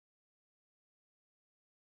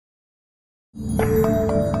All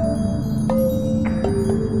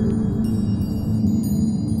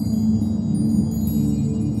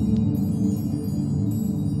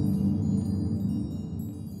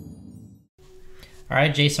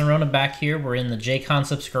right, Jason Rona back here. We're in the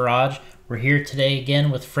JConcepts garage. We're here today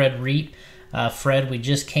again with Fred Reet. Fred, we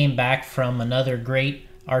just came back from another great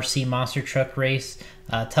RC monster truck race.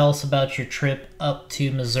 Tell us about your trip up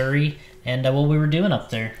to Missouri and what we were doing up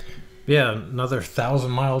there. Yeah, another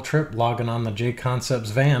 1,000-mile trip logging on the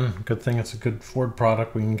JConcepts van. Good thing it's a good Ford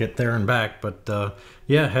product. We can get there and back. But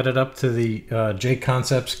yeah, headed up to the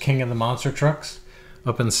JConcepts King of the Monster Trucks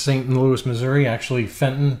up in St. Louis, Missouri. Actually,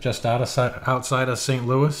 Fenton, just outside of St.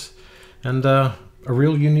 Louis. And a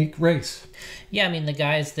real unique race. Yeah, I mean, the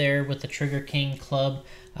guys there with the Trigger King Club,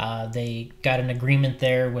 they got an agreement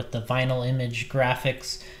there with the Vinyl Image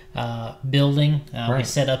Graphics building. Right. We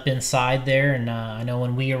set up inside there, and I know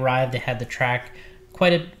when we arrived, they had the track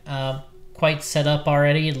quite set up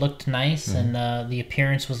already. It looked nice, and the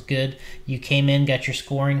appearance was good. You came in, got your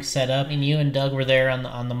scoring set up, and you and Doug were there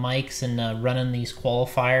on the mics and running these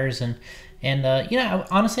qualifiers. And you know,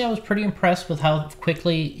 honestly, I was pretty impressed with how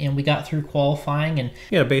quickly we got through qualifying. And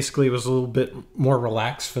yeah, basically it was a little bit more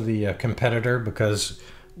relaxed for the competitor because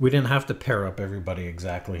we didn't have to pair up everybody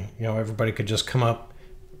exactly. You know, everybody could just come up,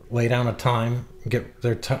 lay down a time, get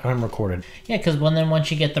their time recorded. Yeah, because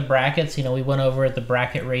once you get the brackets, you know, we went over it. The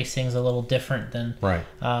bracket racing's a little different than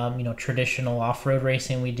you know, traditional off-road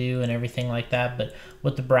racing we do and everything like that. But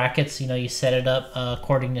with the brackets, you know, you set it up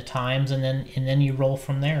according to times, and then you roll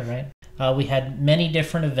from there, right? We had many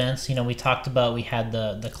different events. You know, we talked about, we had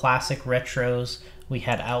the classic retros, we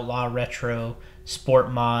had outlaw retro,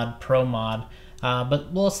 sport mod, pro mod.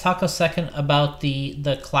 But let's talk a second about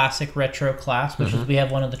the classic retro class, which is, we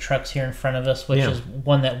have one of the trucks here in front of us, which is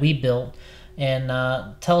one that we built. And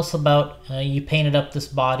tell us about, you painted up this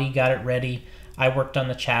body, got it ready. I worked on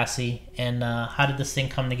the chassis, and how did this thing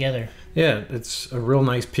come together? Yeah, it's a real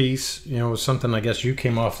nice piece. You know, it was something, I guess, you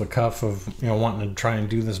came off the cuff of, you know, wanting to try and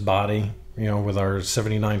do this body, you know, with our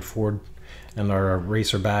 79 Ford and our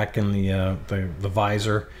racer back and the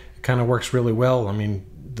visor. It kind of works really well. I mean,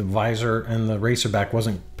 the visor and the racer back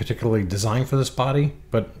wasn't particularly designed for this body,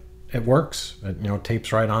 but it works. It, you know,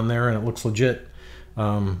 tapes right on there and it looks legit. You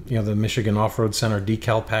know, the Michigan Off-Road Center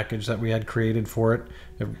decal package that we had created for it,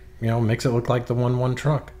 you know, makes it look like the 1-1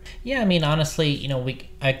 truck. Yeah, I mean, honestly, you know,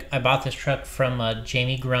 I bought this truck from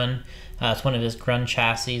Jamie Grun. It's one of his Grun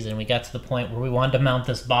chassis, and we got to the point where we wanted to mount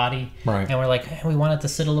this body. Right. And we're like, hey, we want it to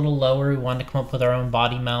sit a little lower. We wanted to come up with our own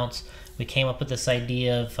body mounts. We came up with this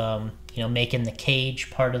idea of, you know, making the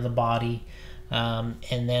cage part of the body. And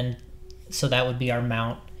then, so that would be our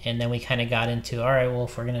mount. And then we kind of got into, all right, well,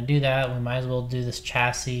 if we're going to do that, we might as well do this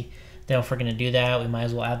chassis. Then if we're going to do that, we might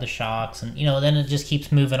as well add the shocks. And, you know, then it just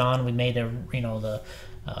keeps moving on. We made the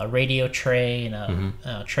radio tray and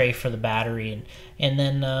a tray for the battery. And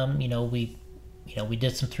then, you know, we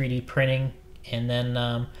did some 3D printing. And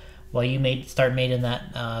then while you started making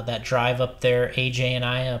that drive up there, AJ and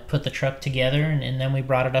I put the truck together. And then we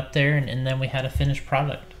brought it up there. And then we had a finished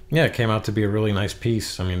product. Yeah, it came out to be a really nice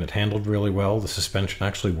piece. I mean, it handled really well. The suspension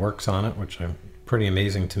actually works on it, which is pretty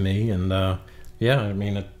amazing to me. And yeah, I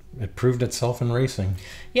mean, it proved itself in racing.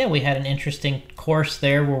 Yeah, we had an interesting course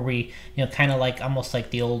there where we, you know, kind of like almost like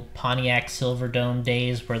the old Pontiac Silverdome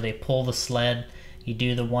days where they pull the sled, you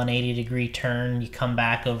do the 180-degree turn, you come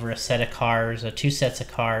back over a set of cars, or 2 sets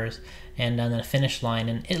of cars, and then a finish line.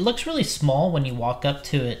 And it looks really small when you walk up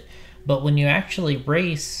to it, but when you actually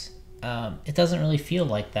race, it doesn't really feel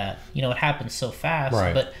like that. You know, it happens so fast,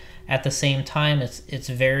 but at the same time, it's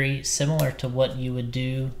very similar to what you would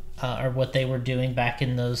do or what they were doing back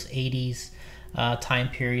in those 80s time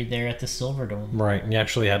period there at the Silverdome. Right, and you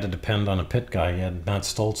actually had to depend on a pit guy. You had Matt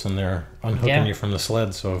Stoltz in there unhooking you from the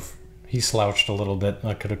sled, so if he slouched a little bit,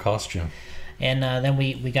 that could have cost you. And then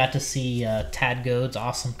we got to see Tad Goad's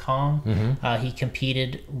Awesome Kong. He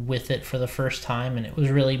competed with it for the first time, and it was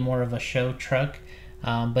really more of a show truck.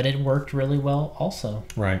 But it worked really well also.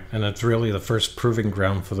 Right, and it's really the first proving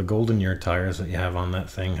ground for the Golden Year tires that you have on that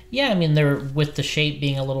thing. Yeah, I mean, with the shape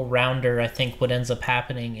being a little rounder, I think what ends up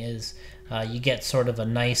happening is you get sort of a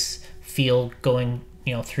nice feel going,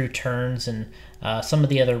 you know, through turns, and some of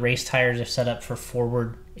the other race tires are set up for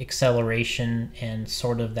forward acceleration and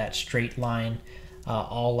sort of that straight line,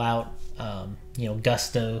 all out, you know,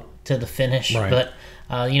 gusto to the finish. Right.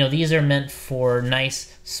 But, you know, these are meant for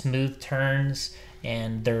nice smooth turns.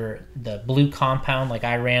 And the blue compound, like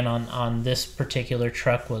I ran on this particular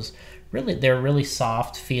truck, they're really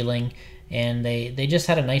soft feeling, and they just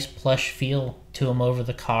had a nice plush feel to them over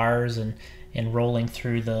the cars and rolling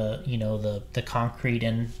through the concrete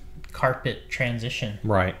and carpet transition.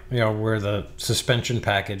 Right. You know, where the suspension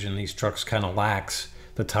package in these trucks kind of lacks,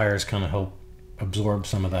 the tires kind of help absorb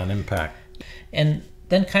some of that impact. And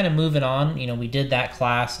then kind of moving on, you know, we did that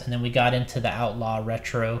class, and then we got into the Outlaw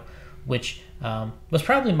Retro, which was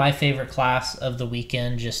probably my favorite class of the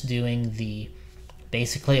weekend, just doing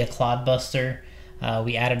basically a clodbuster.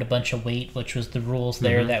 We added a bunch of weight, which was the rules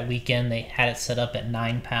there that weekend. They had it set up at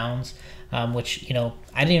 9 pounds, which, you know,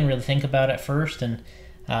 I didn't really think about at first, and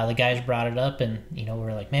the guys brought it up, and, you know, we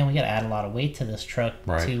were like, man, we got to add a lot of weight to this truck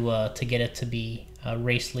to get it to be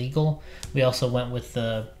race legal. We also went with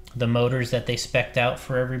the motors that they spec'd out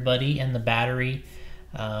for everybody, and the battery,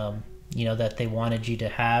 you know, that they wanted you to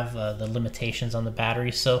have, the limitations on the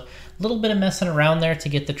battery. So a little bit of messing around there to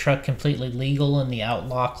get the truck completely legal in the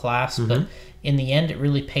Outlaw class, but in the end it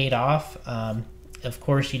really paid off. Of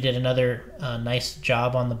course, you did another nice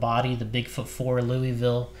job on the body, the Bigfoot 4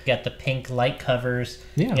 Louisville. You got the pink light covers,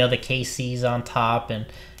 you know, the KCs on top, and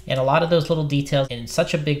a lot of those little details. And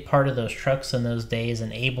such a big part of those trucks in those days,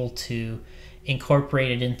 and able to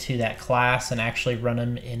incorporate it into that class and actually run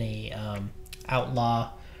them in a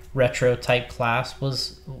Outlaw Retro type class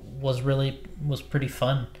was pretty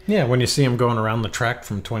fun. Yeah, when you see them going around the track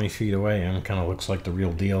from 20 feet away, and it kind of looks like the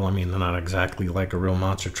real deal. I mean, they're not exactly like a real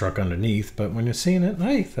monster truck underneath, but when you're seeing it,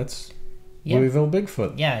 hey, that's Louisville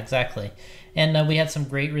Bigfoot. Yeah, exactly. And we had some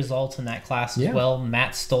great results in that class as well.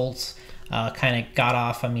 Matt Stoltz kind of got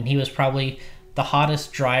off. I mean, he was probably the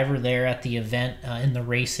hottest driver there at the event in the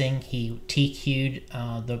racing. He TQ'd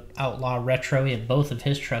the Outlaw Retro. He had both of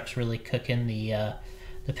his trucks really cooking.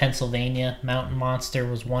 The Pennsylvania Mountain Monster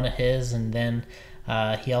was one of his, and then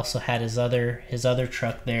he also had his other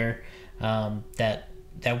truck there that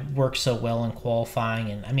worked so well in qualifying.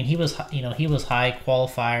 And I mean, he was high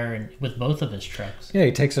qualifier and with both of his trucks. Yeah,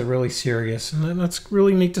 he takes it really serious, and that's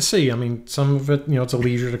really neat to see. I mean, some of it, you know, it's a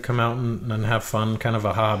leisure to come out and have fun, kind of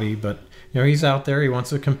a hobby, but you know, he's out there. He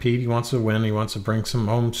wants to compete. He wants to win. He wants to bring some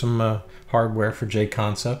hardware for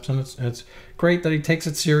JConcepts, and it's great that he takes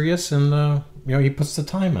it serious, and you know, he puts the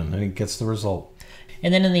time in and he gets the result.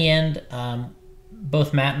 And then in the end,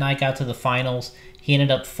 both Matt and I got to the finals. He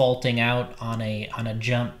ended up faulting out on a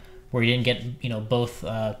jump where he didn't get, you know, both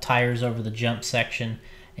tires over the jump section,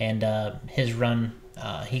 and his run,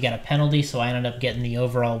 he got a penalty, so I ended up getting the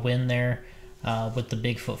overall win there with the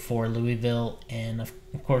Bigfoot 4 Louisville, and of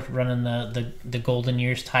course running the Golden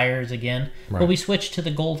Years tires again. But we switched to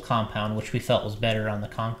the gold compound, which we felt was better on the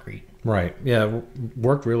concrete. Right. Yeah,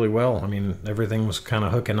 worked really well. I mean, everything was kind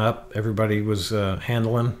of hooking up. Everybody was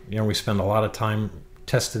handling. You know, we spent a lot of time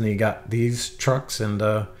testing these trucks, and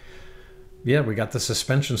yeah, we got the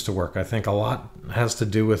suspensions to work. I think a lot has to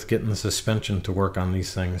do with getting the suspension to work on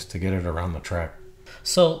these things to get it around the track.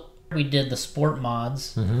 So we did the sport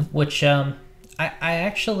mods, which I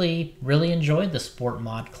actually really enjoyed the sport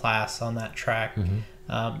mod class on that track.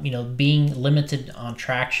 You know, being limited on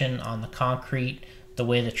traction on the concrete, the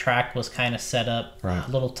way the track was kind of set up, a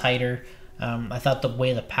little tighter. I thought the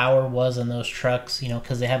way the power was in those trucks, you know,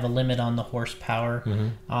 because they have a limit on the horsepower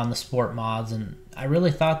on the sport mods, and I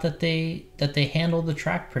really thought that they handled the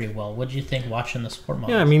track pretty well. What did you think watching the sport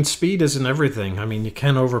mods? Yeah, I mean, speed isn't everything. I mean, you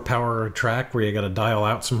can overpower a track where you got to dial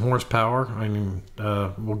out some horsepower. I mean,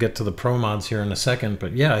 we'll get to the pro mods here in a second,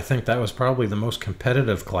 but yeah, I think that was probably the most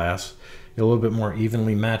competitive class. A little bit more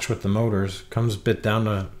evenly matched with the motors. Comes a bit down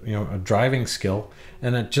to, you know, a driving skill,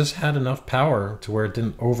 and it just had enough power to where it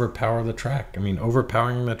didn't overpower the track. I mean,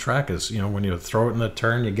 overpowering the track is, you know, when you throw it in the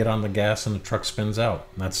turn, you get on the gas and the truck spins out.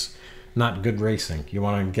 That's not good racing. You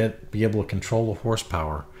want to be able to control the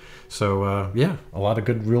horsepower. So yeah, a lot of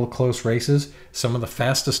good, real close races. Some of the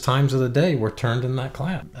fastest times of the day were turned in that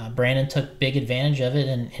class. Brandon took big advantage of it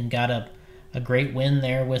and got a great win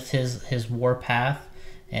there with his Warpath.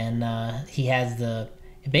 And he has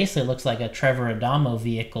it basically looks like a Trevor Adamo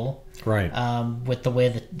vehicle. Right. With the way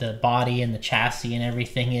the body and the chassis and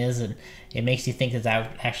everything is. And it makes you think that's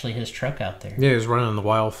actually his truck out there. Yeah, he was running the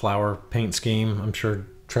Wildflower paint scheme. I'm sure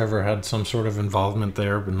Trevor had some sort of involvement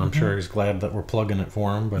there, and I'm sure he's glad that we're plugging it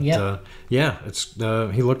for him. But yeah, it's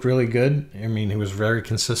he looked really good. I mean, he was very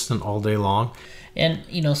consistent all day long. And,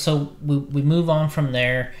 you know, so we move on from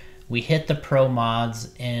there. We hit the pro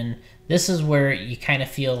mods, and this is where you kind of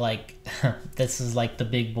feel like this is like the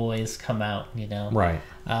big boys come out, you know. Right.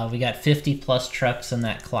 We got 50 plus trucks in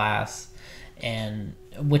that class, and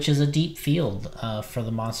which is a deep field for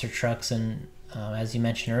the monster trucks. And as you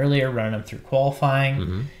mentioned earlier, running them through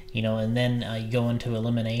qualifying, you know, and then you go into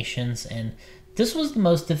eliminations. And this was the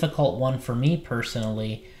most difficult one for me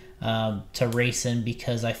personally to race in,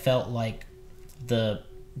 because I felt like the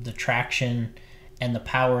traction and the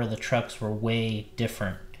power of the trucks were way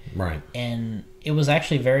different. Right. And it was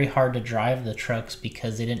actually very hard to drive the trucks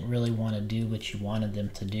because they didn't really want to do what you wanted them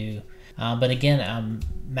to do. But again,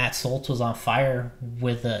 Matt Soltz was on fire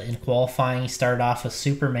with in qualifying. He started off with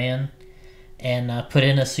Superman and put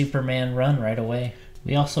in a Superman run right away.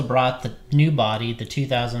 We also brought the new body, the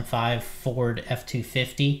 2005 Ford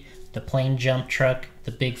F-250, the plane jump truck,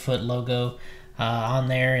 the Bigfoot logo on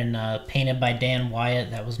there, and painted by Dan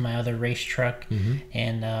Wyatt. That was my other race truck,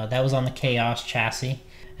 and that was on the Chaos chassis.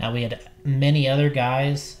 We had many other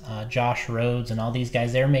guys, Josh Rhodes and all these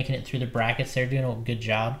guys. They're making it through the brackets. They're doing a good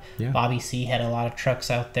job. Yeah. Bobby C had a lot of trucks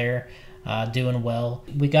out there doing well.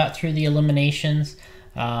 We got through the eliminations.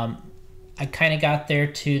 I kind of got there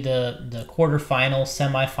to the quarterfinals,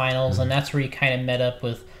 semifinals, and that's where you kind of met up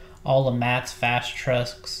with all of Matt's fast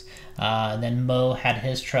trucks. And then Mo had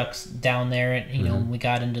his trucks down there, and when we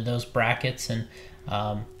got into those brackets, and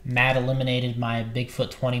Matt eliminated my Bigfoot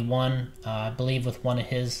 21, I believe, with one of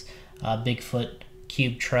his Bigfoot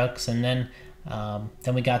cube trucks, and then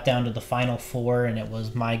we got down to the final four, and it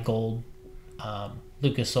was my gold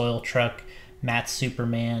Lucas Oil truck, Matt's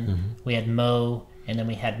Superman. We had Mo, and then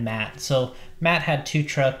we had Matt. So Matt had two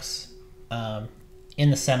trucks in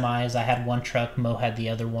the semis. I had one truck. Mo had the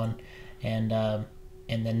other one, and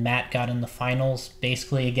then Matt got in the finals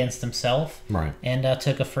basically against himself. Right. And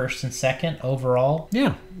took a first and second overall.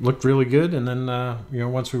 Yeah, looked really good. And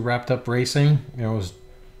then once we wrapped up racing, it was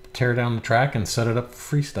tear down the track and set it up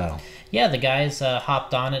for freestyle. Yeah, the guys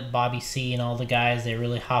hopped on it. Bobby C and all the guys, they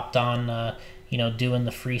really hopped on doing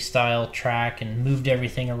the freestyle track and moved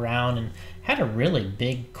everything around and had a really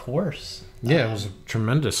big course. Yeah, it was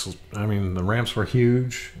tremendous. I mean, the ramps were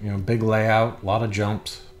huge, big layout, a lot of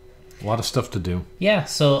jumps, a lot of stuff to do. Yeah,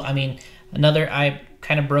 so, I mean, I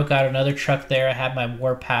kind of broke out another truck there. I had my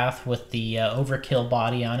Warpath with the Overkill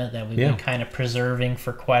body on it that we've been kind of preserving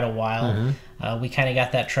for quite a while. We kind of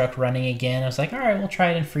got that truck running again. I was like, all right, we'll try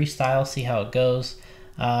it in freestyle, see how it goes.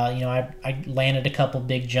 I landed a couple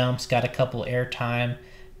big jumps, got a couple air time,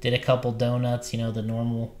 did a couple donuts, the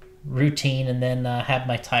normal routine, and then had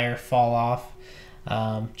my tire fall off.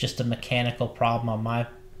 Just a mechanical problem on my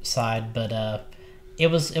side, but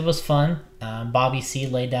it was fun. Bobby C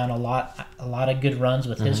laid down a lot of good runs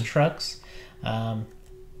with his trucks.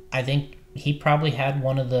 I think he probably had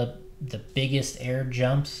one of the biggest air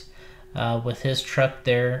jumps with his truck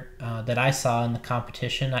there that I saw in the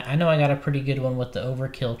competition. I know I got a pretty good one with the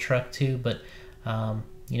Overkill truck too, but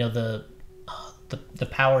the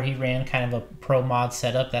power he ran, kind of a pro mod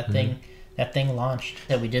setup, that thing launched.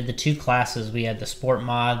 That we did the two classes. We had the sport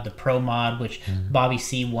mod, the pro mod, which Bobby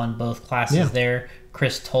C won both classes there.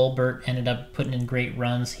 Chris Tolbert ended up putting in great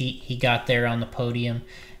runs. He got there on the podium.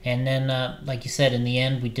 And then, like you said, in the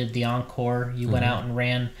end, we did the encore. You went out and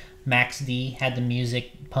ran Max D, had the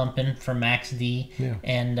music pumping for Max D. Yeah.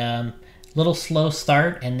 And little slow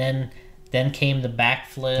start, and then came the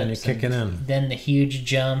backflips. Then you kick it in. Then the huge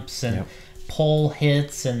jumps and pole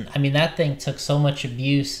hits. And, I mean, that thing took so much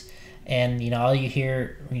abuse. And, all you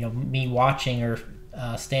hear, me watching or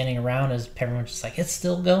standing around is everyone's just like, it's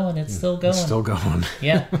still going, it's still going. It's still going.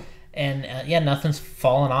 Yeah. And, nothing's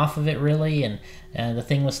fallen off of it, really. And the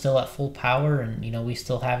thing was still at full power. And, we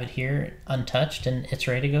still have it here untouched, and it's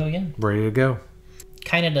ready to go again. Ready to go.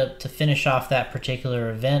 Kind of to finish off that particular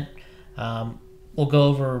event, we'll go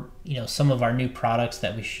over, some of our new products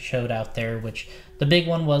that we showed out there, which the big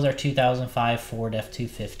one was our 2005 Ford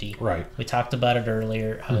F-250. Right. We talked about it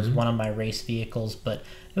earlier. It was one of my race vehicles, but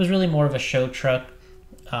it was really more of a show truck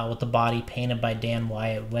with the body painted by Dan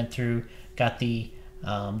Wyatt. Went through, got the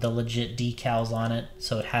legit decals on it,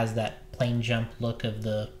 so it has that plane jump look of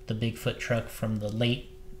the Bigfoot truck from the late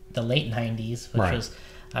 90s, which was,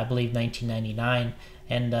 I believe, 1999.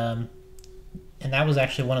 And that was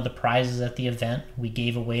actually one of the prizes at the event. We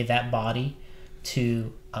gave away that body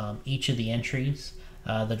to each of the entries,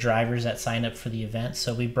 the drivers that signed up for the event.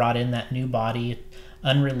 So we brought in that new body,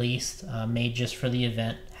 unreleased, made just for the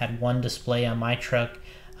event. Had one display on my truck.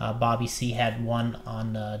 Bobby C had one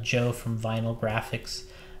on Joe from Vinyl Graphics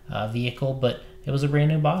vehicle, but it was a brand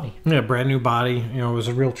new body. Yeah, brand new body. It was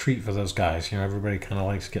a real treat for those guys. Everybody kind of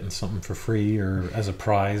likes getting something for free or as a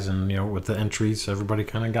prize, and with the entries, everybody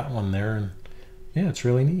kind of got one there, and yeah, it's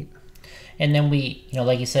really neat. And then we,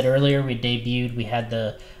 like you said earlier, we debuted. We had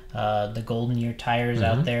the Golden Year tires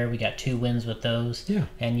out there. We got 2 wins with those. Yeah.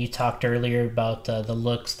 And you talked earlier about the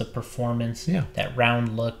looks, the performance, that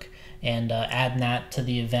round look, and adding that to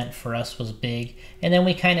the event for us was big. And then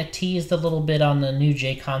we kind of teased a little bit on the new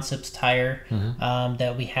JConcepts tire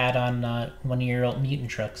that we had on one of your old Mutant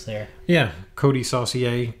trucks there. Yeah, Cody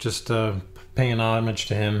Saucier just paying homage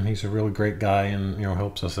to him. He's a really great guy, and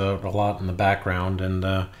helps us out a lot in the background. And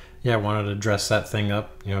yeah, I wanted to dress that thing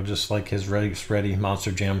up, just like his ready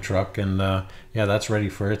Monster Jam truck. And yeah, that's ready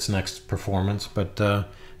for its next performance. But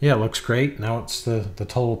yeah, it looks great. Now it's the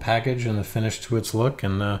total package and the finish to its look,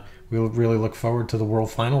 and we'll really look forward to the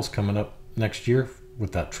World Finals coming up next year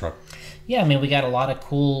with that truck. Yeah, I mean, we got a lot of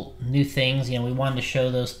cool new things. We wanted to show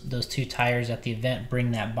those 2 tires at the event,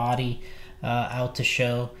 bring that body out to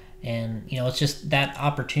show, and it's just that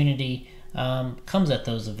opportunity comes at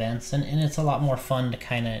those events, and it's a lot more fun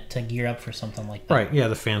to gear up for something like that. Right. Yeah,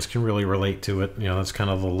 the fans can really relate to it. That's kind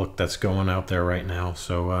of the look that's going out there right now.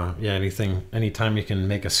 So yeah, anytime you can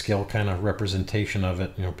make a scale kind of representation of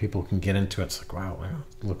it, people can get into it. It's like, wow,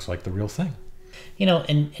 it looks like the real thing.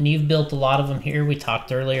 And you've built a lot of them here. We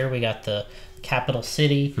talked earlier. We got the Capital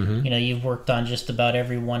City. Mm-hmm. You've worked on just about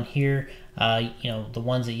every one here. The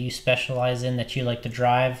ones that you specialize in that you like to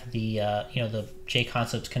drive. The the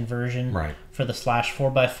JConcepts conversion, right, for the Slash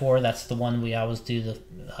 4x4. That's the one we always do the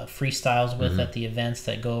freestyles with, mm-hmm, at the events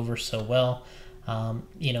that go over so well.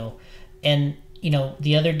 And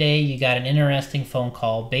the other day you got an interesting phone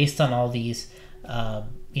call based on all these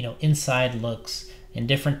inside looks and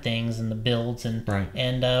different things and the builds, and right,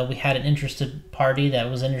 and we had an interested party that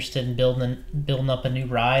was interested in building up a new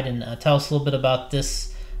ride. And tell us a little bit about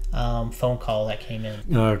this phone call that came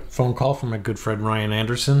in. Phone call from my good friend Ryan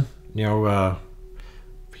Anderson.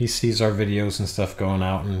 He sees our videos and stuff going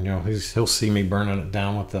out, and he'll see me burning it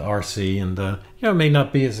down with the RC, and it may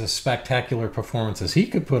not be as a spectacular performance as he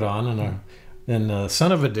could put on in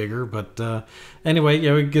Son-uva Digger, but anyway,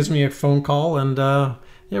 he gives me a phone call, and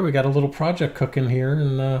yeah, we got a little project cooking here,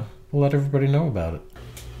 and we'll let everybody know about it.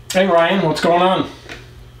 Hey Ryan, what's going on?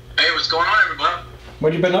 Hey, what's going on, everybody?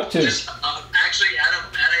 What have you been up to? Just actually at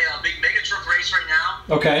a big mega truck race right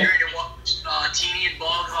now. Okay. Here to watch Teeny and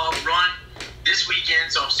Bog Hog run this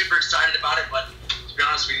weekend, so I'm super excited about it. But to be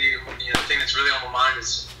honest with you, the thing that's really on my mind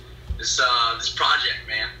is this project,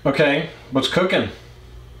 man. Okay, what's cooking?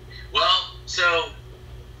 Well, so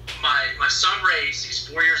my son Ray's, he's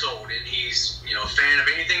 4 years old, and he's a fan of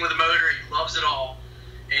anything with a motor. He loves it all,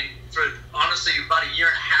 and for honestly about a year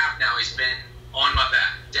and a half now, he's been on my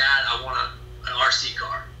back. Dad, I want an RC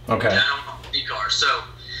car. Okay. Dad, I want an RC car. So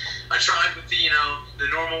I tried with the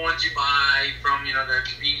normal ones you buy from the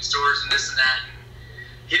convenience stores and this and that. And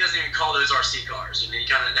he doesn't even call those RC cars. He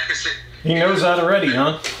kind of knows it. He knows that already,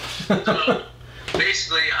 huh? So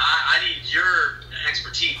basically, I need your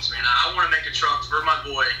expertise, man. I want to make a truck for my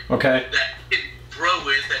boy. Okay. That he can grow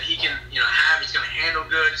with, that he can have. He's going to handle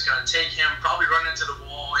good. It's going to take him probably run into the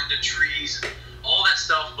wall, into trees, all that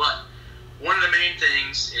stuff. But one of the main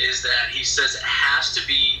things is that he says it has to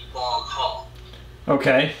be Bog Hog.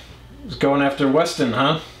 Okay. He's going after Weston,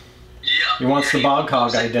 huh? Yeah. He wants the Bog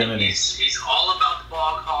Hog identity. He's all about the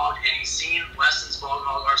Bog Hog, and he's seen Weston's Bog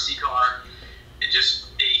Hog RC car.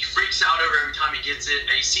 He freaks out over every time he gets it,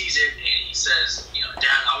 he sees it, and he says,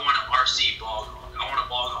 Dad, I want an RC Bog Hog. I want a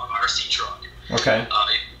Bog Hog RC truck. Okay.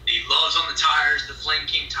 He loves on the tires, the Flame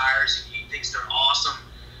King tires. He thinks they're awesome.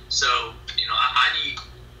 So,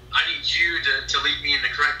 I need you to lead me in the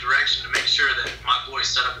correct direction to make sure that my boy's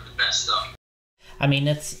set up with the best stuff. I mean,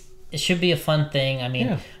 it should be a fun thing. I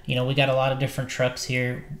mean, yeah. We got a lot of different trucks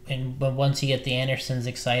here, but once you get the Andersons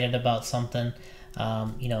excited about something,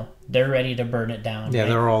 they're ready to burn it down. Yeah, right?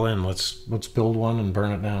 They're all in. Let's build one and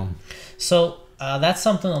burn it down. So that's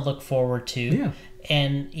something to look forward to. Yeah.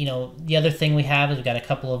 And the other thing we have is we got a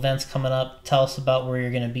couple events coming up. Tell us about where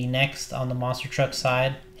you're going to be next on the monster truck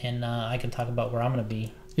side, and I can talk about where I'm going to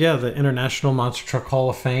be. Yeah, the International Monster Truck Hall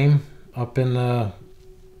of Fame up in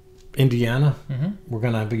Indiana. Mm-hmm. We're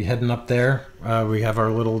going to be heading up there. We have our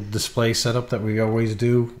little display setup that we always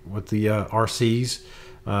do with the RCs.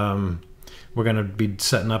 We're going to be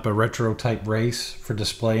setting up a retro type race for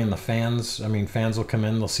display, and the fans. I mean, fans will come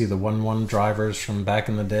in. They'll see the 1-1 drivers from back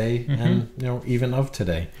in the day, mm-hmm. and even of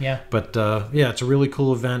today. Yeah. But yeah, it's a really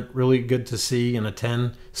cool event. Really good to see and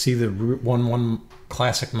attend. See the 1-1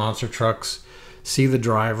 classic monster trucks. See the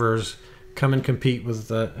drivers. Come and compete with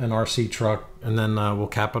an RC truck, and then we'll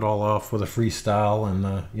cap it all off with a freestyle,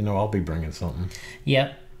 and I'll be bringing something.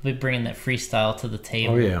 Yep. We'll be bringing that freestyle to the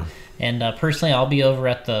table. Oh, yeah. And personally, I'll be over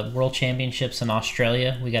at the World Championships in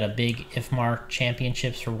Australia. We got a big IFMAR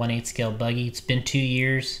Championships for 1/8 scale buggy. It's been 2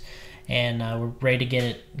 years, and we're ready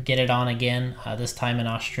to get it on again, this time in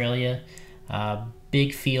Australia.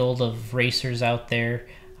 Big field of racers out there.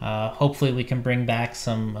 Hopefully we can bring back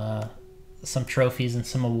some trophies and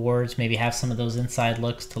some awards, maybe have some of those inside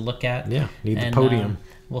looks to look at. Yeah, need the podium.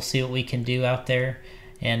 We'll see what we can do out there.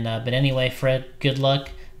 And but anyway, Fred, good luck.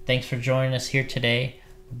 Thanks for joining us here today.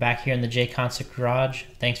 We're back here in the JConcepts garage.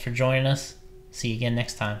 Thanks for joining us. See you again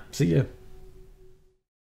next time. See ya.